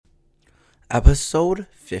Episode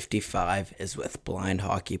 55 is with blind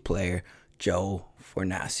hockey player Joe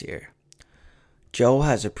Fornasier. Joe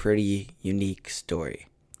has a pretty unique story.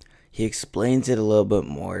 He explains it a little bit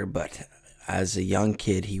more, but as a young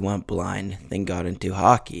kid, he went blind, then got into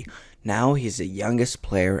hockey. Now he's the youngest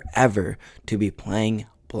player ever to be playing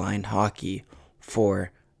blind hockey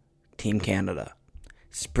for Team Canada.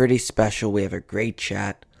 It's pretty special. We have a great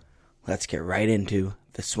chat. Let's get right into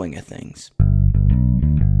the swing of things.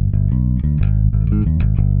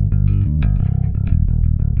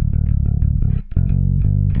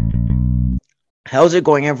 How's it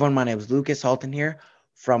going, everyone? My name is Lucas Halton here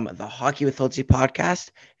from the Hockey with Hultzy podcast.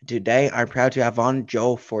 Today, I'm proud to have on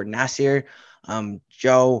Joe Fornasier.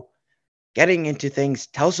 Joe, getting into things,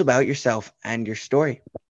 tell us about yourself and your story.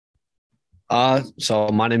 So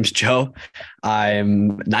my name's Joe.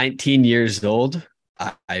 I'm 19 years old.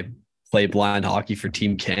 I play blind hockey for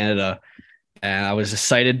Team Canada, and I was a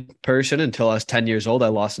sighted person until I was 10 years old. I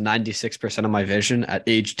lost 96% of my vision at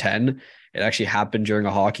age 10. It actually happened during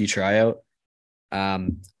a hockey tryout.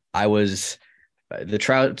 I was the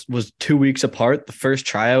tryout was 2 weeks apart. The first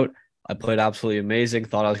tryout, I played absolutely amazing.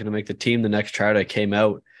 Thought I was going to make the team. The next tryout, I came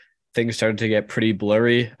out. Things started to get pretty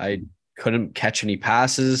blurry. I couldn't catch any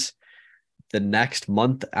passes. The next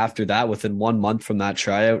month after that, within 1 month from that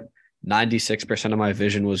tryout, 96% of my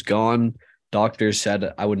vision was gone. Doctors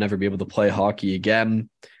said I would never be able to play hockey again.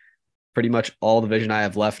 Pretty much all the vision I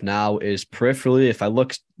have left now is peripherally. If I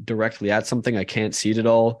look directly at something, I can't see it at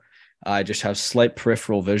all. I just have slight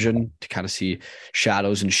peripheral vision to kind of see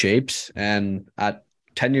shadows and shapes. And at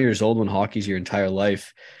 10 years old, when hockey's your entire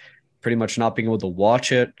life, pretty much not being able to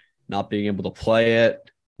watch it, not being able to play it,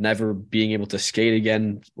 never being able to skate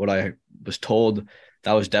again, what I was told,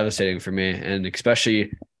 that was devastating for me. And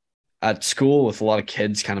especially at school with a lot of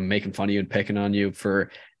kids kind of making fun of you and picking on you for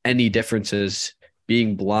any differences,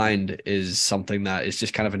 being blind is something that is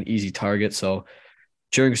just kind of an easy target. So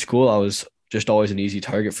during school, I was just always an easy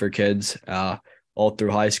target for kids all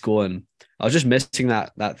through high school. And I was just missing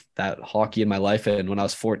that hockey in my life. And when I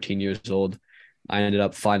was 14 years old, I ended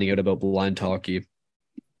up finding out about blind hockey.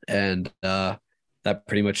 And that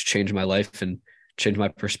pretty much changed my life and changed my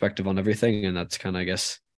perspective on everything. And that's kind of, I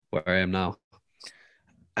guess, where I am now.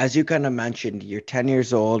 As you kind of mentioned, you're 10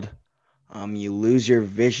 years old. You lose your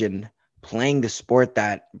vision playing the sport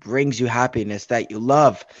that brings you happiness, that you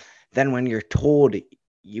love. Then when you're told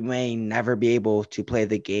you may never be able to play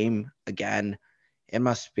the game again, it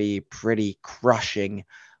must be pretty crushing.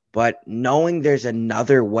 But knowing there's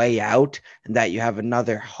another way out and that you have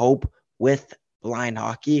another hope with blind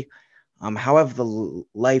hockey, how have the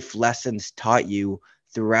life lessons taught you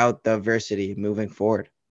throughout the adversity moving forward?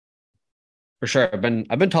 For sure. I've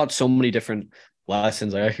been taught so many different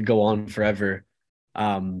lessons. Like I could go on forever.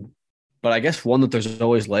 But I guess one that there's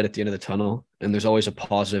always light at the end of the tunnel, and there's always a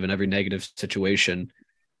positive in every negative situation.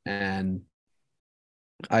 And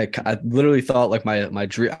I literally thought like my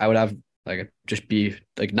dream, I would have like just be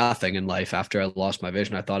like nothing in life after I lost my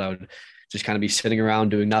vision. I thought I would just kind of be sitting around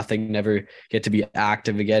doing nothing, never get to be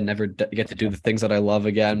active again, never get to do the things that I love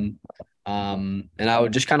again. And I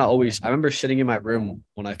would just kind of always, I remember sitting in my room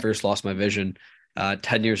when I first lost my vision,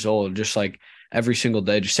 10 years old, just like every single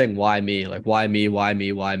day, just saying, why me? Like, why me? Why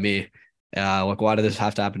me? Why me? Like, why did this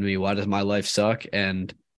have to happen to me? Why does my life suck?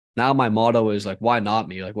 And now my motto is like, why not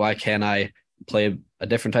me? Like, why can't I play a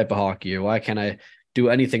different type of hockey, or why can't I do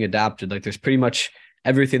anything adapted? Like there's pretty much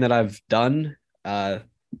everything that I've done, that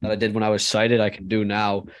I did when I was sighted, I can do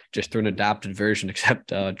now just through an adapted version,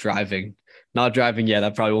 except driving. Not driving yet.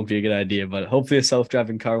 That probably won't be a good idea, but hopefully a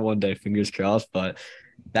self-driving car one day, fingers crossed. But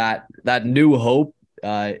that new hope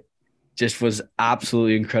just was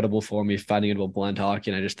absolutely incredible for me finding out about blind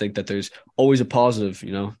hockey. And I just think that there's always a positive,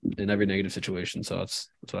 in every negative situation. So that's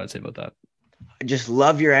what I'd say about that. I just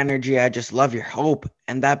love your energy. I just love your hope.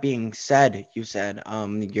 And that being said, you said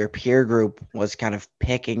your peer group was kind of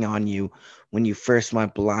picking on you when you first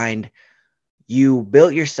went blind. You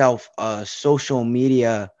built yourself a social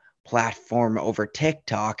media platform over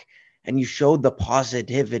TikTok, and you showed the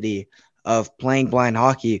positivity of playing blind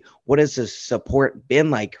hockey. What has the support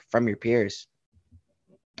been like from your peers?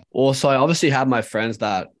 Well, so I obviously have my friends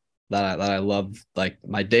that I love, like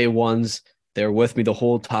my day ones. They were with me the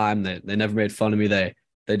whole time. They never made fun of me. They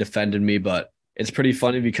defended me, but it's pretty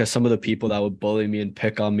funny because some of the people that would bully me and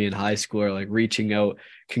pick on me in high school are like reaching out,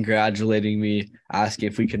 congratulating me, asking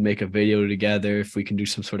if we can make a video together, if we can do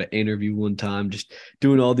some sort of interview one time, just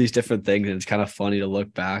doing all these different things. And it's kind of funny to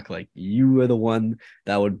look back, like you were the one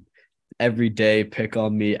that would every day pick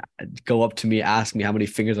on me, go up to me, ask me how many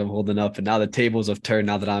fingers I'm holding up. And now the tables have turned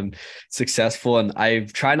now that I'm successful. And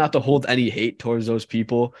I've tried not to hold any hate towards those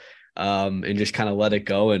people. and just kind of let it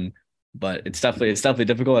go. But it's definitely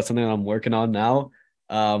difficult. That's something that I'm working on now.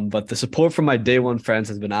 But the support from my day one friends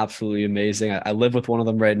has been absolutely amazing. I live with one of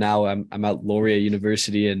them right now. I'm at Laurier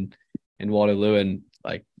University in Waterloo, and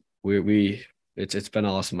like we it's been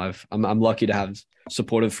awesome. I'm lucky to have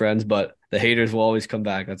supportive friends, but the haters will always come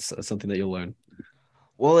back. That's something that you'll learn.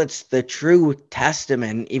 Well, it's the true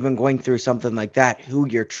testament, even going through something like that, who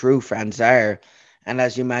your true friends are. And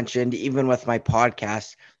as you mentioned, even with my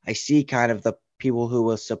podcast, I see kind of the people who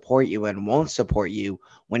will support you and won't support you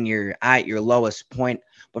when you're at your lowest point.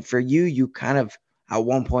 But for you, you kind of at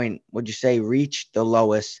one point, would you say, reached the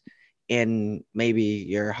lowest in maybe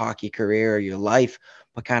your hockey career or your life,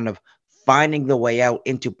 but kind of finding the way out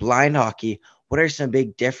into blind hockey. What are some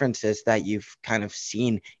big differences that you've kind of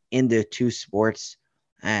seen in the two sports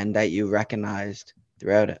and that you recognized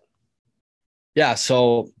throughout it? Yeah,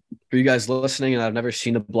 so for you guys listening, and I've never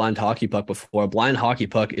seen a blind hockey puck before. A blind hockey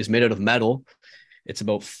puck is made out of metal. It's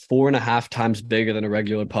about 4.5 times bigger than a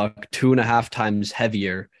regular puck, 2.5 times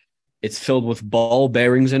heavier. It's filled with ball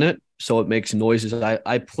bearings in it, so it makes noises.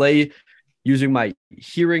 I play using my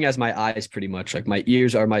hearing as my eyes pretty much. Like my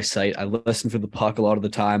ears are my sight. I listen for the puck a lot of the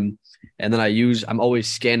time. And then I'm always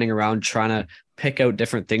scanning around trying to pick out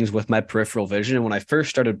different things with my peripheral vision. And when I first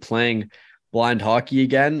started playing blind hockey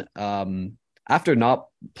again, after not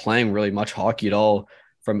playing really much hockey at all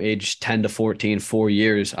from age 10 to 14, 4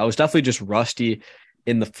 years, I was definitely just rusty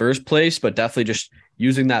in the first place, but definitely just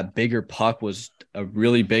using that bigger puck was a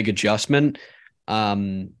really big adjustment.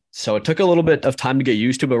 So it took a little bit of time to get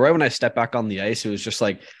used to, but right when I stepped back on the ice, it was just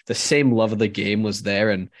like the same love of the game was there.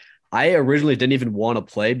 And I originally didn't even want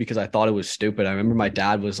to play because I thought it was stupid. I remember my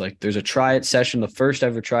dad was like, there's a try it session, the first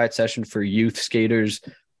ever try it session for youth skaters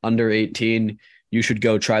under 18. You should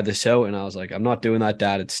go try this out. And I was like, I'm not doing that,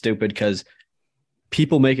 Dad. It's stupid because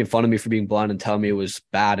people making fun of me for being blind and telling me it was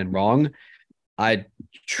bad and wrong. I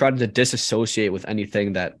tried to disassociate with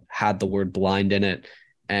anything that had the word blind in it.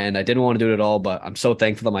 And I didn't want to do it at all, but I'm so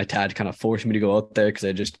thankful that my dad kind of forced me to go out there because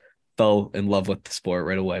I just fell in love with the sport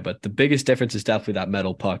right away. But the biggest difference is definitely that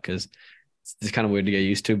metal puck because it's kind of weird to get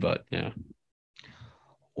used to, but yeah.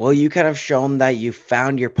 Well, you kind of shown that you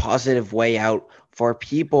found your positive way out for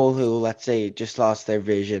people who, let's say, just lost their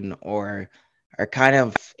vision or are kind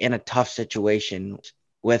of in a tough situation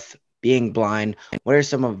with being blind. What are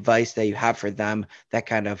some advice that you have for them that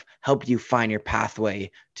kind of helped you find your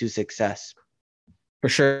pathway to success? For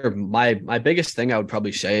sure. My biggest thing I would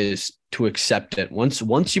probably say is to accept it.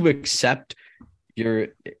 Once you accept your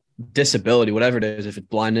disability, whatever it is, if it's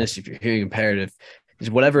blindness, if you're hearing impaired, if it's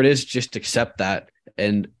whatever it is, just accept that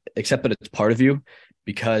and accept that it's part of you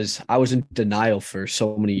because I was in denial for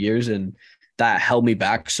so many years and that held me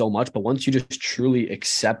back so much. But once you just truly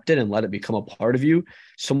accept it and let it become a part of you,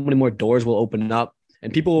 so many more doors will open up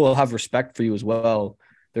and people will have respect for you as well.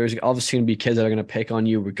 There's obviously going to be kids that are going to pick on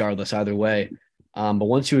you regardless, either way. But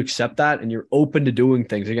once you accept that and you're open to doing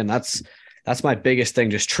things, again, that's my biggest thing.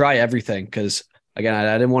 Just try everything because again,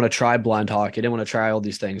 I didn't want to try blind hockey. I didn't want to try all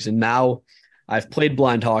these things. And now I've played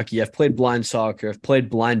blind hockey. I've played blind soccer. I've played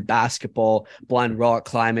blind basketball, blind rock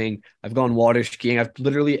climbing. I've gone water skiing. I've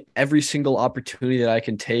literally every single opportunity that I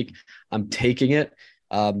can take, I'm taking it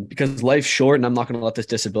because life's short and I'm not going to let this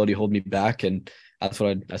disability hold me back. And that's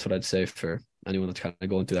what I'd say for anyone that's kind of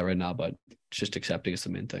going through that right now. But just accepting is the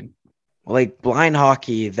main thing. Like blind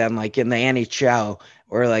hockey, then like in the NHL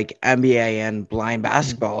or like NBA and blind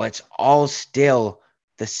basketball, it's all still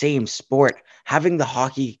the same sport. Having the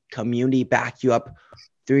hockey community back you up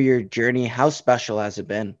through your journey, how special has it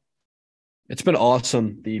been? It's been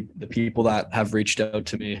awesome. The people that have reached out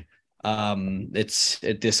to me,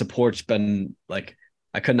 the support's been like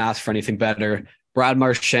I couldn't ask for anything better. Brad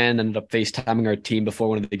Marchand ended up FaceTiming our team before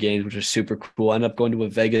one of the games, which was super cool. I ended up going to a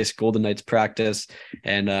Vegas Golden Knights practice,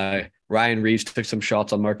 and Ryan Reeves took some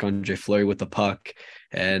shots on Marc-Andre Fleury with the puck.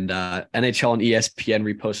 And NHL and ESPN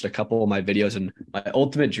reposted a couple of my videos. And my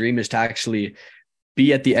ultimate dream is to actually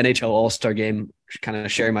be at the NHL All-Star game, kind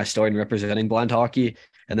of sharing my story and representing blind hockey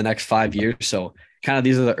in the next 5 years. So kind of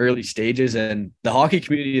these are the early stages and the hockey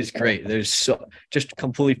community is great. There's so just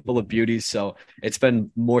completely full of beauties. So it's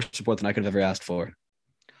been more support than I could have ever asked for.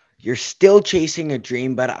 You're still chasing a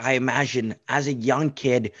dream, but I imagine as a young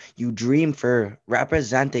kid, you dream for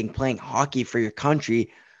representing, playing hockey for your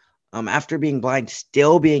country. After being blind,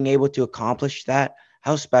 still being able to accomplish that,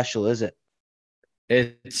 how special is it?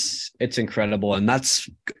 It's incredible, and that's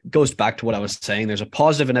goes back to what I was saying. There's a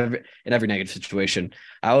positive in every negative situation.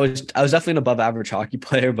 I was definitely an above average hockey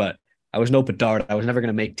player, but I was no Bedard. I was never going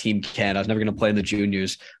to make Team Canada. I was never going to play in the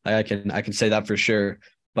juniors. I can say that for sure.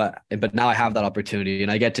 But now I have that opportunity, and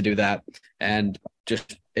I get to do that. And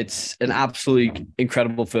just it's an absolutely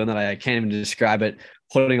incredible feeling that I can't even describe it.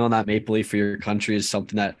 Putting on that maple leaf for your country is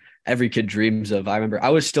something that every kid dreams of. I remember I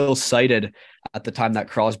was still excited at the time that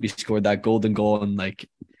Crosby scored that golden goal, and like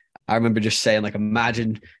I remember just saying, like,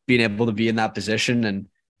 imagine being able to be in that position, and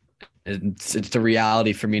it's the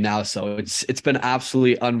reality for me now. So it's been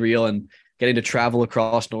absolutely unreal, and getting to travel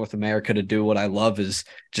across North America to do what I love is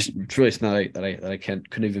just it's really something that I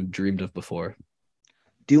couldn't even dreamed of before.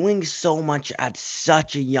 Doing so much at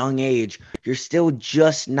such a young age, you're still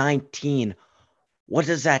just 19. What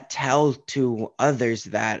does that tell to others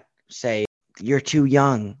that say you're too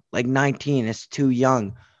young? Like 19 is too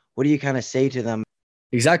young. What do you kind of say to them?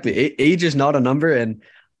 Exactly. Age is not a number. And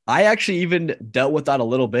I actually even dealt with that a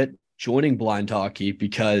little bit joining blind hockey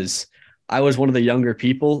because I was one of the younger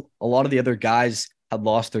people. A lot of the other guys had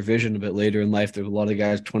lost their vision a bit later in life. There was a lot of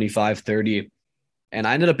guys 25, 30. And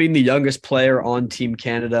I ended up being the youngest player on Team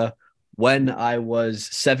Canada when I was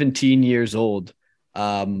 17 years old.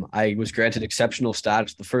 I was granted exceptional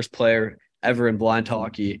status, the first player ever in blind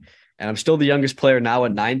hockey. And I'm still the youngest player now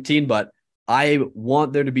at 19, but I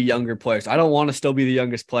want there to be younger players. I don't want to still be the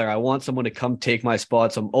youngest player. I want someone to come take my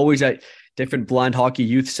spot. So I'm always at different blind hockey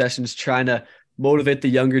youth sessions trying to motivate the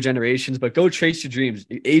younger generations, but go chase your dreams.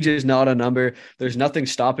 Age is not a number. There's nothing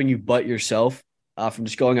stopping you but yourself from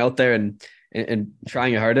just going out there and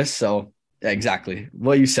trying your hardest. So yeah, exactly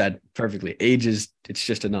what you said perfectly. Age is it's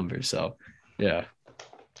just a number. So yeah.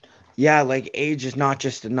 Yeah, like age is not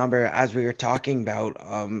just a number, as we were talking about.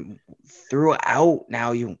 Throughout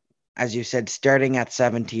now, you, as you said, starting at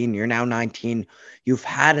 17, you're now 19. You've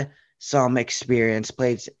had some experience,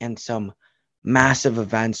 played in some massive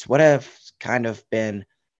events. What have kind of been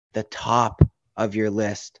the top of your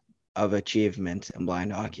list of achievements in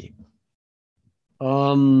blind hockey?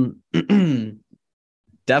 Um,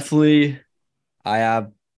 definitely. I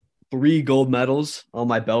have 3 gold medals on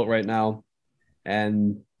my belt right now,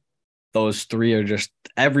 and those three are just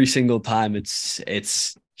every single time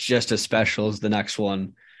it's just as special as the next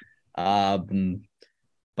one. Um,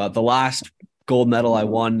 but the last gold medal I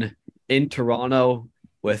won in Toronto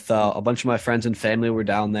with a bunch of my friends and family were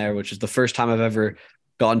down there, which is the first time I've ever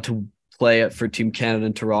gone to play it for Team Canada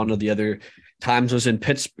in Toronto. The other times was in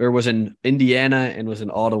Pittsburgh, or was in Indiana, and was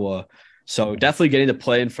in Ottawa. So definitely getting to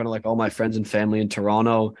play in front of like all my friends and family in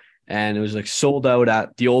Toronto, and it was like sold out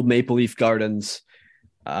at the old Maple Leaf Gardens.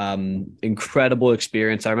 Incredible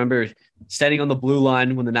experience. I remember standing on the blue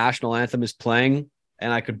line when the national anthem is playing,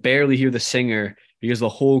 and I could barely hear the singer because the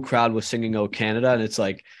whole crowd was singing "Oh Canada," and it's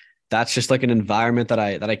like that's just like an environment that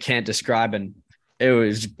I can't describe, and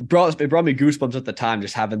it brought me goosebumps at the time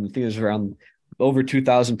just having. I think it was around over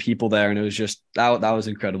 2,000 people there, and it was just that was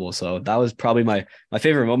incredible. So that was probably my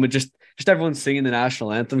favorite moment. Just everyone singing the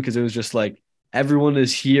national anthem because it was just like everyone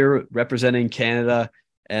is here representing Canada,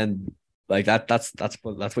 and like that's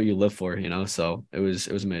what you live for, you know. So it was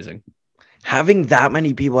amazing. Having that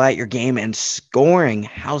many people at your game and scoring,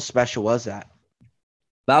 how special was that?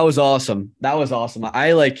 That was awesome. That was awesome.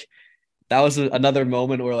 I like that was another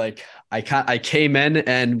moment where like I came in,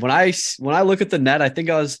 and when I look at the net, I think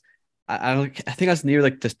I think I was near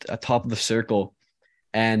like the top of the circle,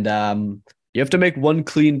 and you have to make one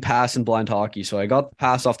clean pass in blind hockey. So I got the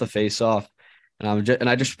pass off the face off, and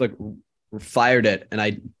I just like fired it, and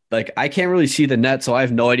I can't really see the net, so I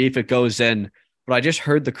have no idea if it goes in, but I just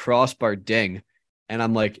heard the crossbar ding. And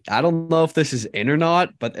I'm like, I don't know if this is in or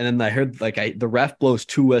not, but and then I heard like the ref blows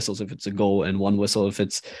 2 whistles if it's a goal and 1 whistle if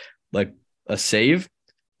it's like a save.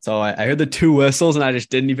 So I heard the 2 whistles and I just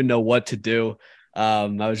didn't even know what to do. I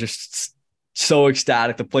was just so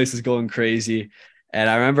ecstatic. The place is going crazy. And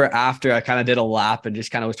I remember after I kind of did a lap and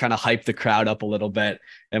just kind of was trying to hype the crowd up a little bit.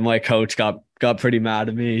 And my coach got pretty mad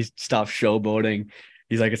at me. He stopped showboating.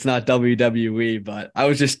 He's like, it's not WWE, but I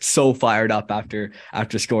was just so fired up after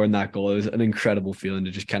scoring that goal. It was an incredible feeling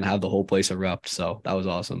to just kind of have the whole place erupt. So that was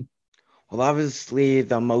awesome. Well, obviously,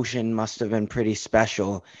 the emotion must have been pretty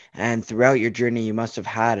special. And throughout your journey, you must have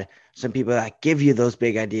had some people that give you those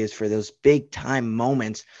big ideas for those big time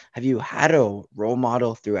moments. Have you had a role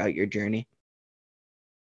model throughout your journey?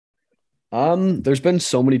 There's been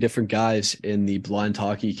so many different guys in the blind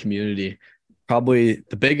hockey community. Probably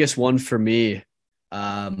the biggest one for me,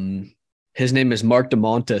 um, his name is Mark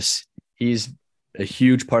DeMontis. He's a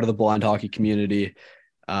huge part of the blind hockey community.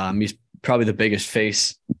 He's probably the biggest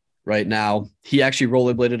face right now. He actually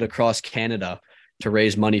rollerbladed across Canada to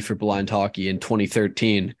raise money for blind hockey in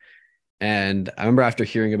 2013. And I remember after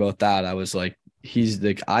hearing about that, I was like, he's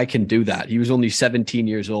like, I can do that. He was only 17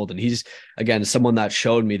 years old. And he's, again, someone that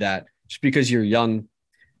showed me that just because you're young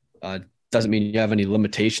uh, doesn't mean you have any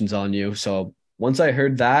limitations on you. So once I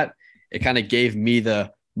heard that, it kind of gave me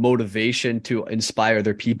motivation to inspire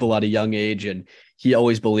their people at a young age. And he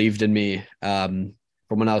always believed in me.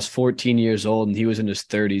 From when I was 14 years old and he was in his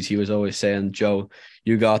 30s, he was always saying, Joe,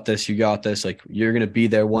 you got this, you got this. Like, you're going to be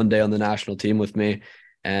there one day on the national team with me.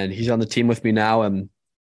 And he's on the team with me now and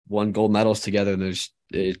won gold medals together. And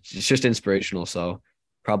it's just inspirational. So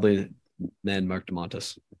probably, man, Mark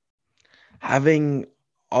DeMontis. Having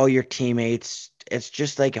all your teammates, it's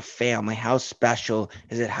just like a family. How special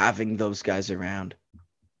is it having those guys around?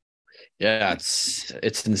 Yeah,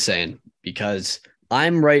 it's insane because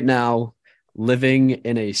I'm right now living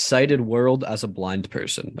in a sighted world as a blind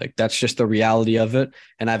person. Like, that's just the reality of it,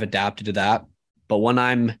 and I've adapted to that. But when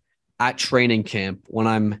I'm at training camp, when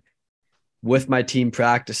I'm with my team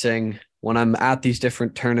practicing, when I'm at these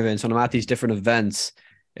different tournaments, when I'm at these different events,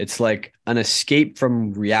 it's like an escape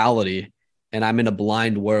from reality. And I'm in a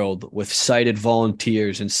blind world with sighted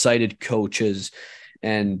volunteers and sighted coaches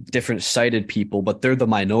and different sighted people, but they're the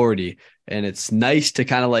minority. And it's nice to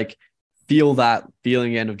kind of like feel that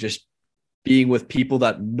feeling in of just being with people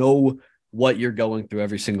that know what you're going through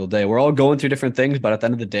every single day. We're all going through different things, but at the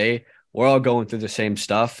end of the day, we're all going through the same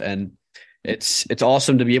stuff. And it's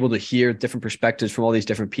awesome to be able to hear different perspectives from all these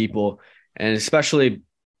different people. And especially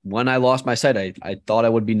when I lost my sight, I thought I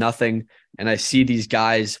would be nothing. And I see these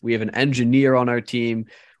guys. We have an engineer on our team.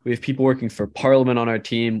 We have people working for Parliament on our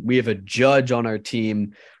team. We have a judge on our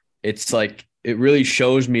team. It's like, it really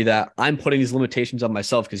shows me that I'm putting these limitations on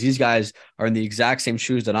myself because these guys are in the exact same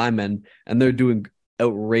shoes that I'm in and they're doing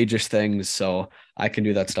outrageous things. So I can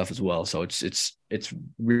do that stuff as well. So it's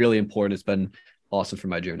really important. It's been awesome for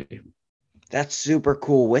my journey. That's super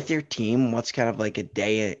cool. With your team, what's kind of like a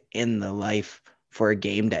day in the life for a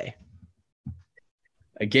game day?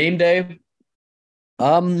 A game day,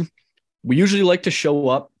 we usually like to show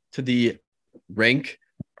up to the rink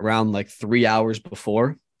around like 3 hours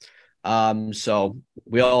before. So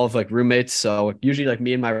we all have like roommates. So usually like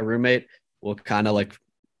me and my roommate will kind of like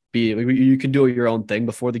you can do your own thing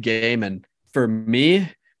before the game. And for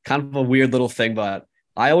me, kind of a weird little thing, but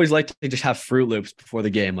I always like to just have Fruit Loops before the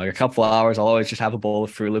game. Like a couple of hours, I'll always just have a bowl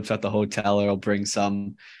of Fruit Loops at the hotel or I'll bring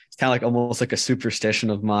some. It's kind of like almost like a superstition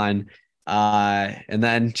of mine. And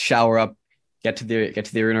then shower up, get to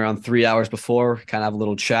the arena around 3 hours before, kind of have a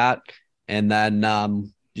little chat, and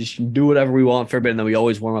then just do whatever we want for a bit. And then we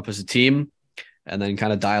always warm up as a team and then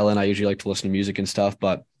kind of dial in. I usually like to listen to music and stuff,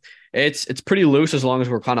 but it's pretty loose as long as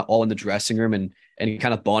we're kind of all in the dressing room and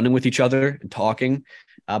kind of bonding with each other and talking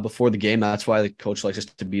before the game. That's why the coach likes us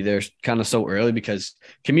to be there kind of so early because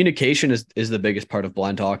communication is the biggest part of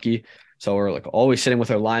blind hockey. So we're like always sitting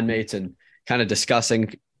with our line mates and kind of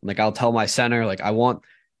discussing. Like, I'll tell my center, like, I want,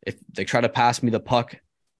 if they try to pass me the puck,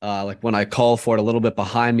 like when I call for it a little bit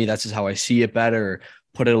behind me, that's just how I see it better, or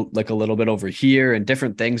put it like a little bit over here and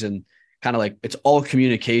different things. And kind of like, it's all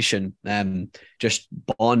communication and just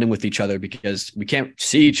bonding with each other because we can't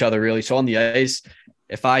see each other really. So on the ice,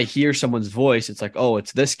 if I hear someone's voice, it's like, oh,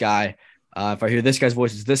 it's this guy. If I hear this guy's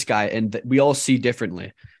voice, it's this guy. And we all see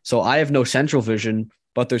differently. So I have no central vision,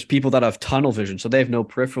 but there's people that have tunnel vision. So they have no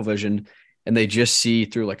peripheral vision and they just see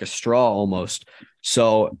through like a straw almost.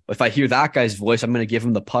 So if I hear that guy's voice, I'm going to give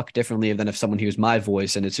him the puck differently than if someone hears my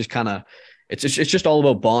voice. And it's just kind of, it's just all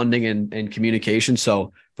about bonding and communication.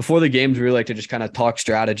 So before the games, we really like to just kind of talk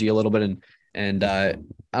strategy a little bit and I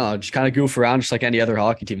don't know, just kind of goof around just like any other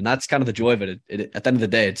hockey team. And that's kind of the joy of it. At the end of the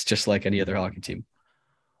day, it's just like any other hockey team.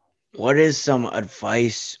 What is some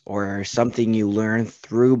advice or something you learned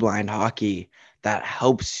through blind hockey that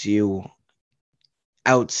helps you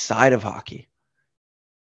outside of hockey?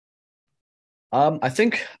 I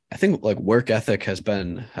think like work ethic has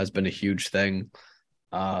been a huge thing.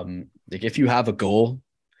 Like if you have a goal,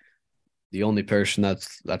 the only person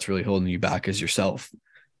that's really holding you back is yourself.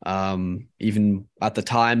 Even at the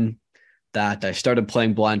time that I started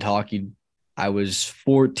playing blind hockey, I was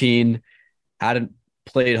 14, hadn't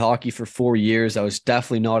played hockey for 4 years. I was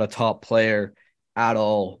definitely not a top player at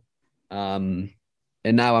all. Um,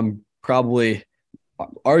 and now I'm probably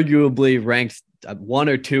arguably ranked at one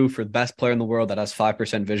or two for the best player in the world that has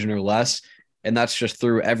 5% vision or less. And that's just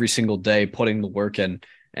through every single day putting the work in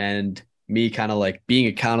and me kind of like being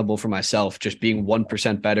accountable for myself, just being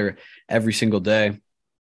 1% better every single day.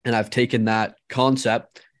 And I've taken that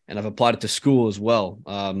concept and I've applied it to school as well.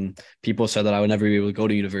 People said that I would never be able to go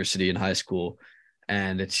to university in high school.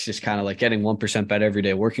 And it's just kind of like getting 1% better every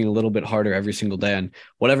day, working a little bit harder every single day. And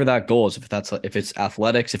whatever that goal is, if it's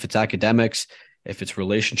athletics, if it's academics, if it's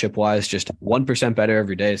relationship wise, just 1% better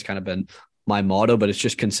every day has kind of been my motto, but it's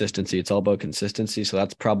just consistency. It's all about consistency. So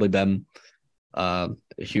that's probably been a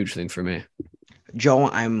huge thing for me. Joe,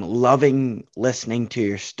 I'm loving listening to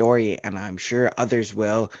your story, and I'm sure others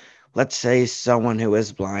will. Let's say someone who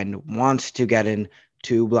is blind wants to get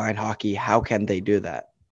into blind hockey. How can they do that?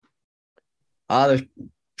 There's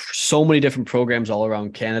so many different programs all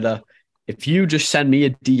around Canada. If you just send me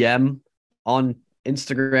a DM on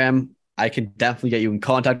Instagram, I can definitely get you in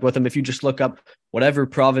contact with them. If you just look up whatever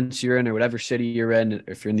province you're in or whatever city you're in,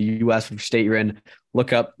 if you're in the US, whatever state you're in,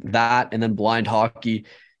 look up that and then blind hockey.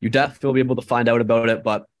 You definitely will be able to find out about it.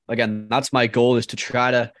 But again, that's my goal, is to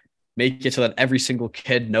try to make it so that every single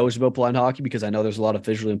kid knows about blind hockey, because I know there's a lot of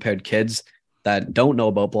visually impaired kids that don't know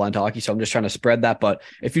about blind hockey. So I'm just trying to spread that. But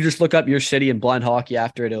if you just look up your city and blind hockey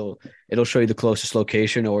after it, it'll show you the closest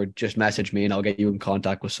location, or just message me and I'll get you in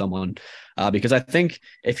contact with someone. Because I think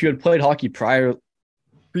if you had played hockey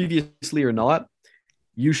previously or not,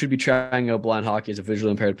 you should be trying out blind hockey as a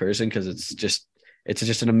visually impaired person, because it's just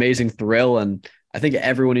an amazing thrill, and I think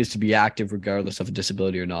everyone needs to be active regardless of a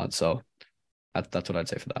disability or not. So that's what I'd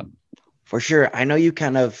say for that. For sure. I know you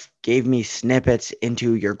kind of gave me snippets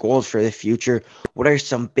into your goals for the future. What are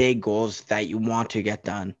some big goals that you want to get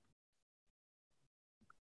done?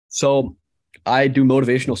 So I do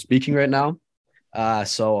motivational speaking right now.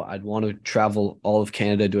 So I'd want to travel all of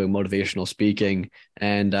Canada doing motivational speaking.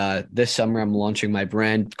 And this summer, I'm launching my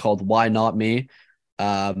brand called Why Not Me,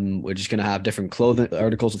 which is going to have different clothing,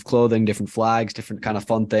 articles of clothing, different flags, different kind of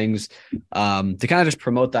fun things, to kind of just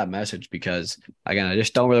promote that message. Because again, I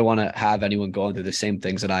just don't really want to have anyone going through the same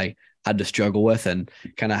things that I had to struggle with, and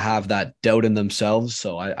kind of have that doubt in themselves.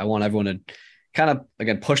 So I want everyone to kind of,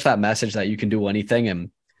 again, push that message that you can do anything. And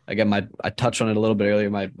again, I touched on it a little bit earlier.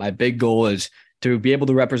 My big goal is to be able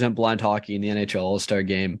to represent blind hockey in the NHL All-Star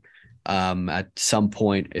game, at some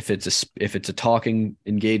point. If it's a talking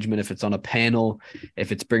engagement, if it's on a panel,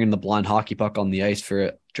 if it's bringing the blind hockey puck on the ice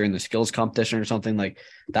for during the skills competition or something, like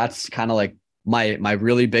that's kind of like my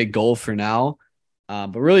really big goal for now.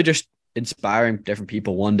 But really just inspiring different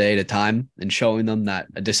people one day at a time, and showing them that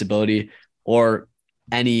a disability or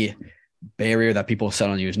any barrier that people set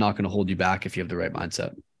on you is not going to hold you back if you have the right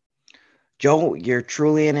mindset. Joe, you're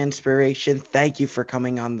truly an inspiration. Thank you for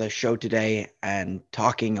coming on the show today and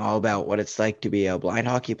talking all about what it's like to be a blind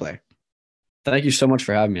hockey player. Thank you so much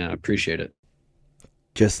for having me. I appreciate it.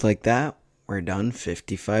 Just like that, we're done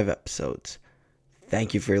 55 episodes.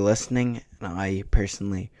 Thank you for listening, and I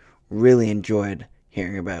personally really enjoyed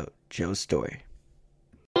hearing about Joe's story.